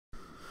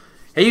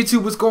Hey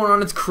YouTube, what's going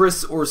on? It's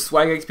Chris or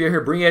SwagXP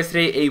here, bringing you guys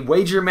today a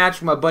wager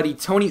match with my buddy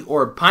Tony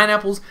or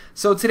Pineapples.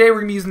 So today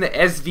we're going to be using the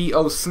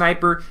SVO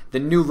Sniper, the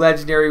new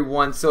legendary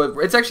one. So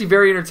it's actually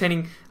very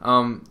entertaining.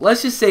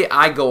 Let's just say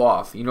I go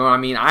off. You know what I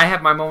mean? I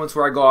have my moments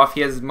where I go off. He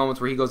has his moments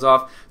where he goes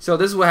off. So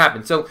this is what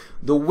happened. So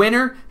the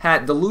loser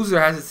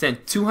has to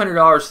send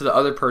 $200 to the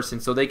other person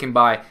so they can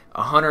buy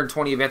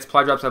 120 advanced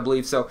supply drops, I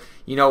believe. So,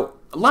 you know,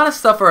 a lot of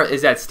stuff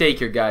is at stake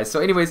here, guys.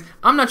 So anyways,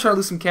 I'm not trying to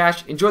lose some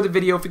cash. Enjoy the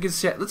video. If you can,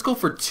 let's go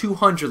for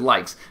 200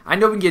 likes. I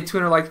know we can get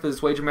 200 likes for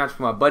this wager match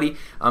for my buddy.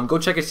 Go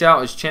check us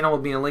out. His channel will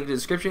be in the link in the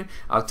description.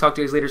 I'll talk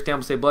to you guys later. Stay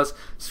home, stay blessed.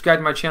 Subscribe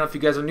to my channel if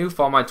you guys are new.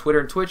 Follow my Twitter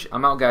and Twitch.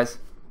 I'm out, guys.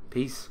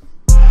 Peace.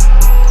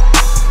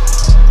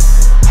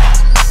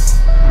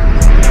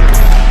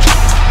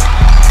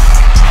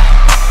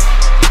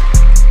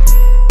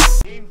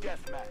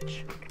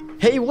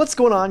 Hey, what's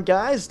going on,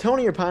 guys?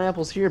 Tony or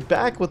Pineapples here,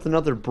 back with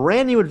another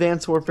brand new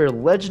Advanced Warfare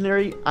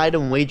legendary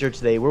item wager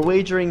today. We're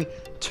wagering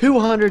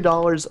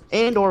 $200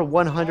 and or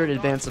 100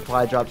 advanced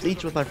supply drops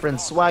each with my friend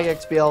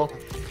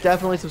SwagXPL.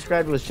 Definitely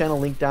subscribe to his channel,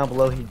 link down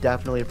below. He'd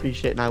definitely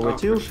appreciate it, and I would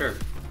too. For sure.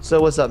 So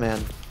what's up, man?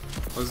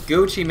 Was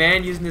Gucci,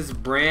 man, using this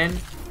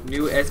brand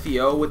new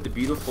SVO with the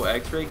beautiful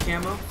X-ray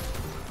camo?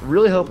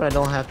 Really hoping I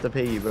don't have to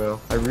pay you, bro.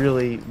 I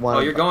really want.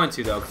 Oh, you're going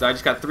to though, because I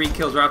just got 3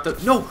 kills wrapped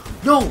up. No,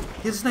 no,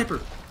 he's a sniper.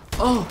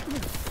 Oh,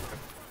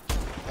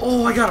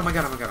 I got him.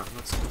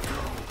 Let's go,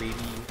 baby.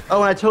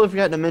 Oh, and I totally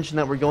forgot to mention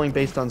that we're going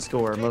based on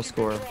score, most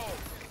score.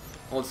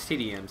 Well, it's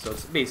TDM, so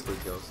it's basically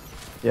kills.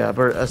 Yeah,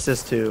 but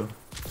assist too.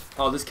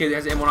 Oh, this kid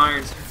has M1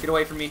 irons. Get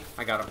away from me.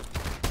 I got him.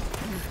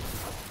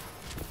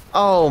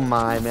 Oh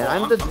my, man.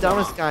 I'm the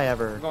dumbest guy I'm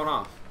ever. going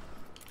off.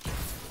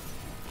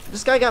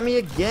 This guy got me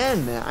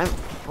again, man.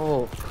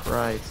 Oh,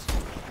 Christ.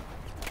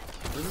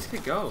 Where'd this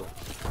kid go?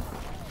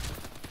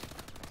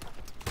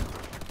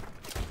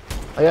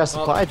 I got a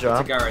supply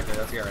drop. That's a guy right there.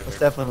 That's a guy right there. It's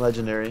definitely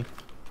legendary.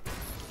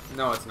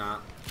 No, it's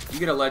not. You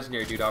get a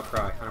legendary, dude, I'll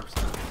cry. 100%.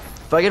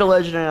 If I get a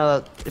legendary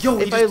out of that,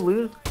 if I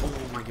lose, oh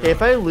my god. okay,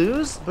 if I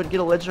lose but get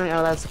a legendary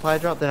out of that supply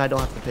drop, then I don't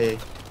have to pay.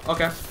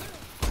 Okay.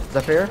 Is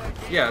that fair?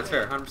 Yeah, that's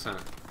fair. 100%.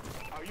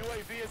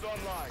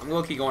 I'm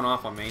low-key going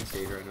off on main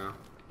stage right now.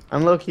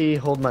 I'm low-key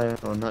holding my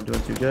own. Not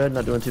doing too good.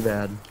 Not doing too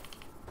bad.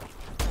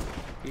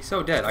 He's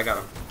so dead. I got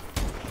him.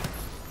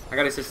 I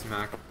got a system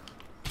hack.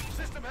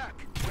 System hack.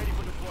 Ready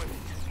for deployment.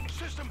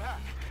 System hack.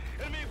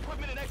 Enemy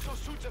equipment and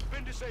exosuits have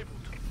been disabled.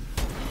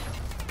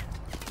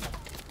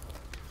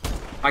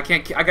 I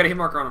can't. I got a hit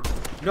marker on him.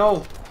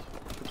 No.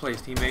 Good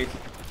place, teammates.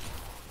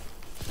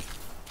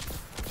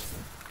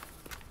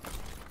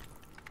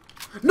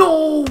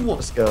 No.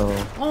 Let's go.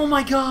 Oh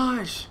my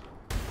gosh.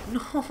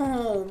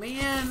 No,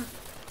 man.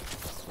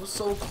 I was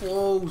so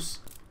close.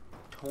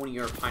 Tony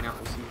or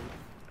Pineapples here.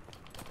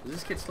 Is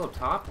this kid still up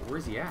top? Where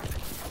is he at?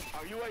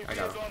 I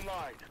got him.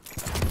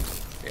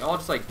 They all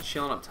just like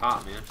chilling up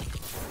top, man.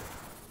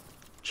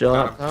 Chilling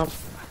up top.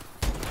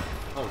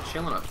 Oh,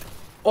 chilling up.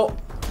 Oh,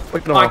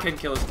 Look at them I all. couldn't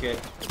kill this kid.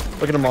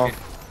 Look at them all.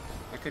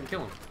 I couldn't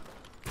kill him.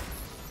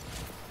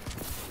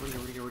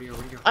 Where'd he go?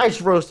 I just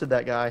roasted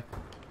that guy.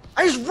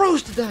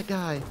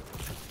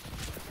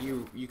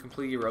 You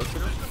completely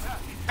roasted him?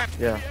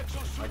 Yeah.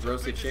 Like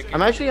roasted chicken?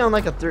 I'm actually on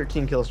like a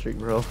 13 kill streak,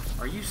 bro.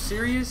 Are you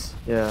serious?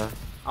 Yeah.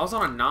 I was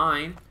on a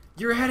 9.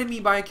 You're ahead of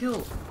me by a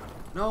kill.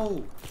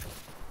 No.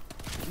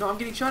 No, I'm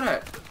getting shot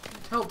at.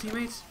 Help,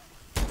 teammates.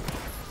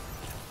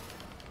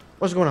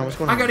 What's going on?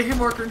 I got a hit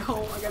marker.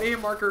 No, I got a hit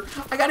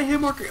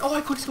marker. Oh,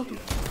 I quick scoped him.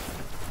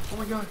 Oh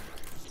my god.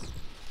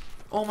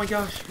 Oh my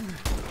gosh.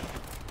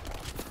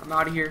 I'm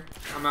out of here.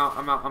 I'm out.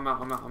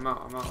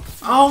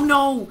 Oh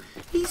no!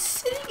 He's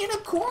sitting in a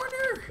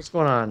corner. What's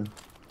going on?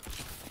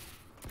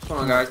 What's going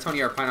on, guys?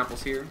 Tony, our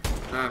Pineapples here.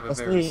 And I have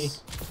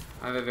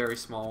a very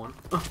small one.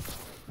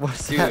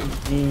 What's Dude.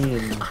 that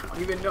mean? I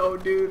don't even know,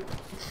 dude.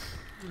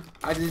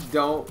 I just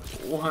don't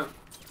want.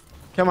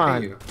 Come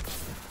on. You.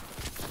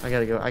 I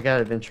gotta go. I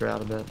gotta venture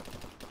out a bit.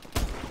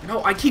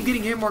 No, I keep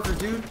getting hit markers,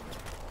 dude.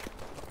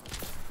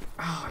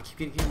 Oh, I keep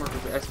getting hit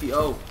markers for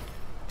SVO.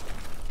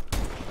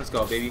 Let's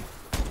go, baby.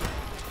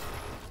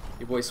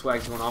 Your boy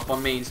Swag's going off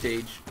on main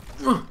stage.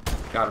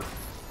 Got him.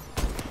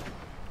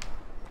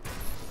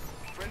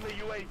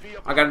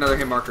 I got another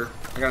hit marker.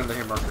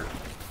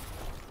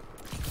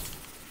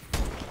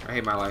 I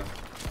hate my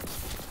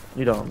life.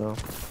 You don't know.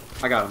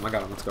 I got him.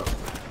 Let's go.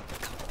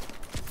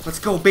 Let's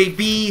go,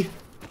 baby.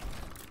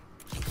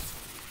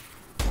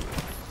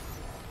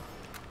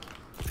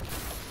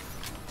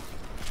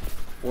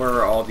 Where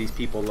are all these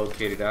people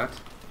located at?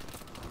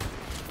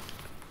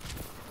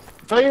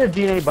 If I get a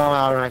DNA bomb, I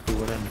automatically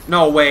win.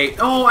 No way.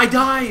 Oh, I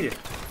died.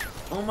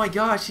 Oh my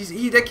gosh.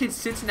 That kid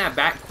sits in that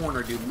back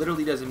corner, dude.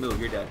 Literally doesn't move.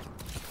 You're dead.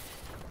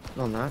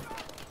 No, I'm not.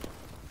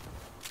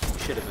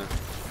 Should have been.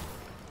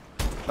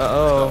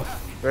 Uh-oh.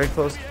 Very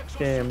close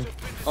game.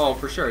 Oh,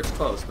 for sure. It's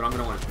close, but I'm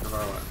going to win no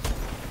matter what.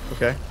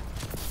 Okay.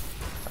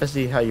 I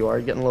see how you are.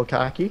 You're getting a little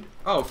cocky.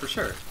 Oh, for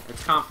sure.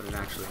 It's confident,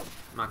 actually.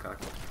 I'm not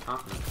cocky.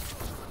 Confident.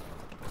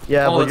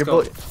 Yeah, oh, but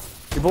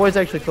your boy's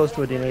actually close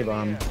to a DNA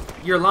bomb.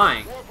 You're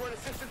lying.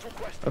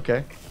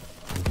 Okay.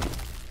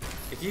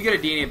 If you get a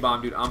DNA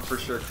bomb, dude, I'm for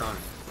sure crying.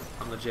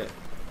 I'm legit.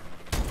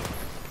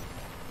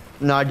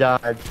 No, I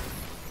died.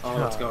 Oh,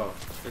 let's go.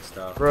 Good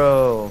stuff.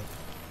 Bro.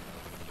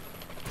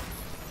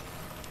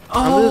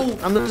 Oh!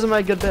 I'm losing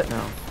my good bit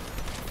now.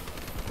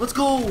 Let's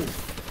go! UAV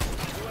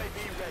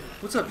ready.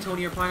 What's up,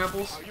 Tony or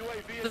Pineapples? Our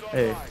UAV is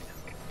Hey. online.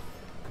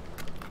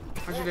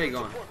 How's your day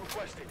going? Support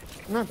requested.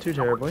 Not too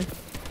terribly.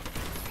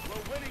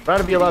 We're winning. About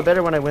to be a lot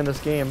better when I win this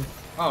game.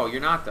 Oh,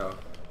 you're not, though.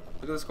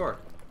 Look at the score.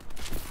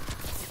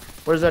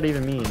 What does that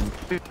even mean?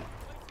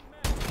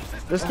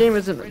 This game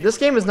isn't. This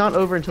game is not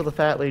over until the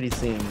fat lady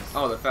sings.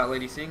 Oh, the fat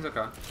lady sings?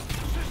 Okay.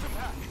 System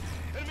hack.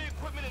 Enemy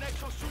equipment and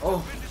exosuits Oh.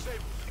 have been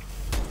disabled.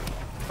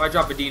 If I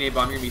drop a DNA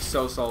bomb, you're gonna be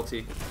so salty.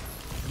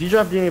 If you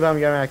drop DNA bomb,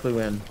 you automatically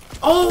win.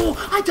 Oh!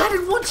 I died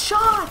in one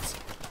shot!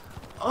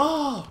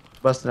 Oh!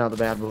 Busting out the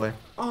bad boy.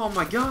 Oh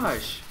my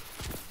gosh!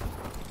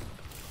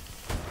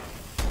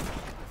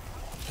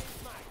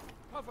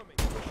 Cover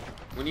me.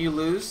 When you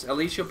lose, at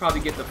least you'll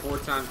probably get the 4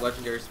 times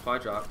legendary supply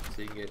drop,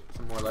 so you can get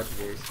some more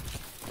legendaries.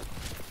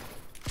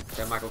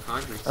 That Michael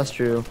Condry. That's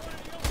true.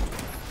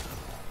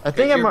 I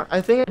think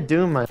I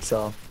doomed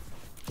myself.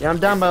 Yeah, I'm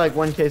down by like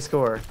 1K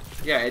score.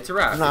 Yeah, it's a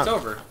wrap. not- It's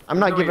over. I'm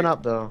not No, giving you're-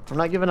 up though. I'm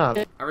not giving up.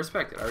 I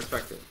respect it. I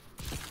respect it.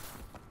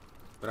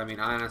 But I mean,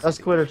 I honestly. That's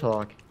quitter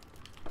talk.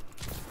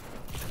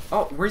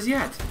 Oh, where's he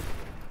at?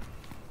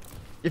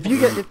 If you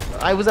get,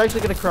 I was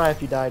actually gonna cry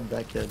if you died,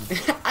 that kid.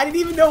 I didn't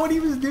even know what he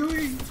was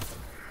doing.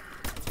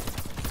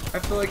 I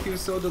feel like he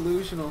was so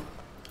delusional.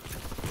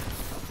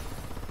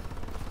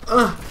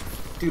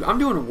 Dude, I'm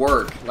doing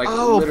work. Like,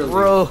 Oh, literally.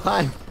 bro,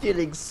 I'm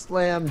getting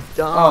slammed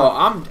dunk. Oh,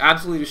 I'm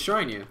absolutely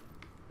destroying you.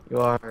 You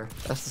are.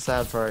 That's the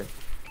sad part.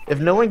 If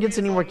no one gets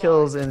any more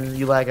kills and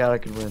you lag out, I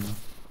could win.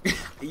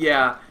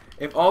 Yeah,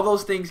 if all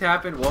those things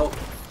happen, well,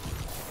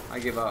 I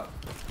give up.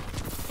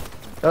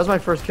 That was my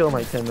first kill in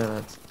like 10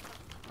 minutes.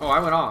 Oh, I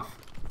went off.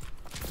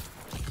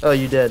 Oh,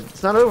 you did.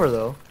 It's not over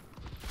though.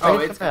 Oh, I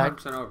can it's come back.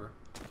 100% over.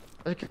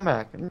 I can come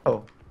back.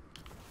 No.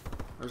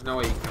 There's no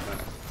way you can come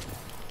back.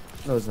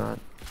 No, it's not.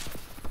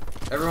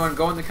 Everyone,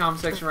 go in the comment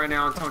section right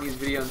now on Tony's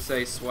video and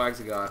say Swag's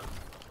a god.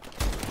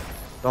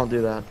 Don't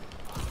do that.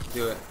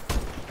 Do it.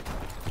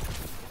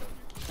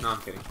 No,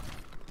 I'm kidding.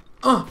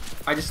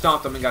 I just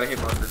stomped him and got a hit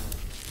marker.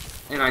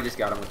 And I just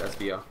got him with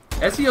SVO.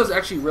 SVO is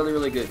actually really,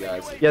 really good,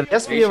 guys. Yeah, the Hey,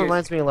 SVO shit.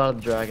 reminds me a lot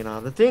of the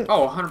Dragonov. The thing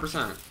Oh,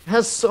 100%.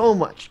 has so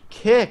much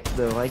kick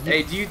though. Like,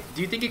 Hey, do you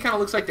think it kind of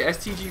looks like the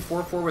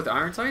STG-44 with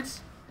iron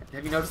sights?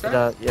 Have you noticed it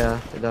that? does, yeah,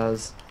 it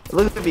does. It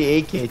looks like the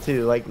AK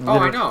too. Like, Oh, I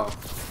literally- know.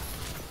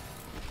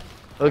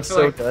 It looks I feel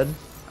so like- good.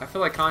 I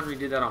feel like Condry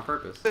did that on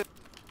purpose.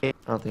 I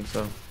don't think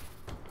so.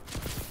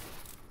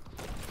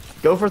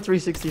 Go for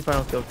 360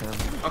 final kill cam.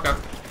 Okay.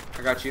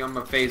 I got you. I'm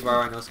a phase while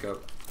I no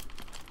scope.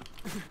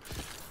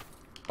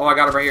 Oh, I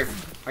got it right here.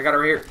 I got it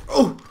right here.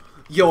 Oh!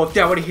 Yo, if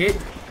that would have hit.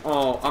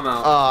 Oh, I'm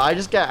out. I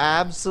just got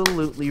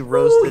absolutely Ooh,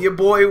 roasted. your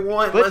boy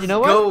won. But Let's you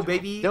know go, what?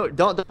 baby. No,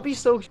 don't be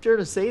so sure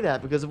to say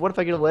that because what if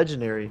I get a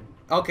legendary?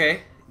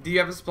 Okay. Do you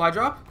have a supply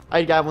drop?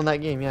 I got one that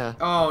game, yeah.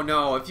 Oh,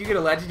 no. If you get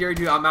a legendary,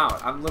 dude, I'm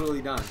out. I'm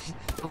literally done.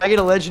 If I get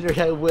a legendary,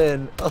 I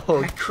win.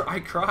 Oh, I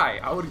cry.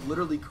 I would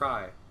literally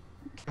cry.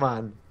 come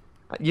on.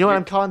 You know what?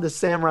 I'm calling the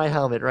samurai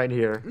helmet right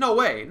here. No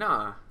way.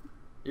 Nah.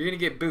 You're going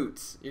to get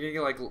boots. You're going to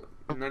get,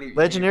 like,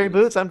 Legendary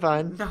boots? I'm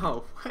fine.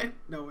 No. What?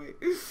 No way.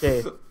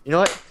 Okay, you know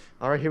what?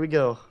 All right, here we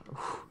go.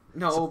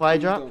 No, Supply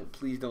please drop? don't.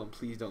 Please don't.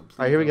 Please don't. Please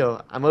All right, here we don't.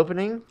 go. I'm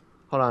opening.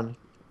 Hold on.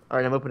 All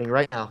right, I'm opening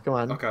right now. Come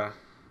on. Okay.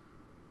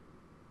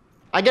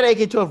 I got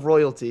AK-12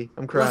 royalty.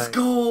 I'm crying. Let's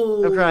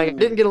go. I'm crying. I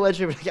didn't get a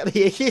legendary, but I got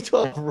the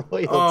AK-12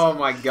 royalty. Oh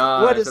my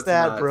god. What is that's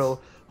that, nuts. bro?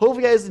 Hope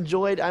you guys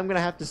enjoyed. I'm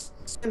gonna have to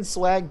send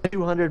Swag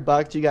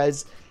 $200. You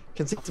guys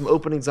can see some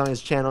openings on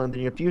his channel in the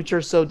near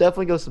future. So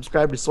definitely go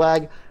subscribe to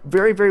Swag.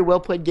 Very, very well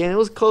played game. It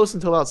was close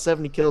until about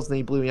 70 kills, and then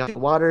he blew me out of the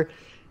water.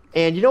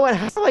 And you know what?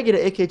 How do I get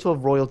an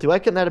AK-12 royalty? Why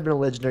couldn't that have been a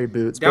legendary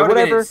boots? That But would have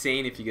been whatever.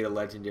 insane if you get a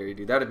legendary,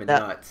 dude. That would have been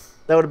That- nuts.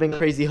 That would have been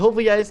crazy.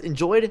 Hopefully, you guys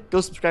enjoyed. Go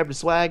subscribe to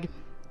Swag.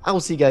 I will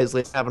see you guys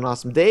later. Have an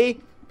awesome day.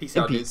 Peace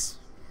and out, peace. dudes.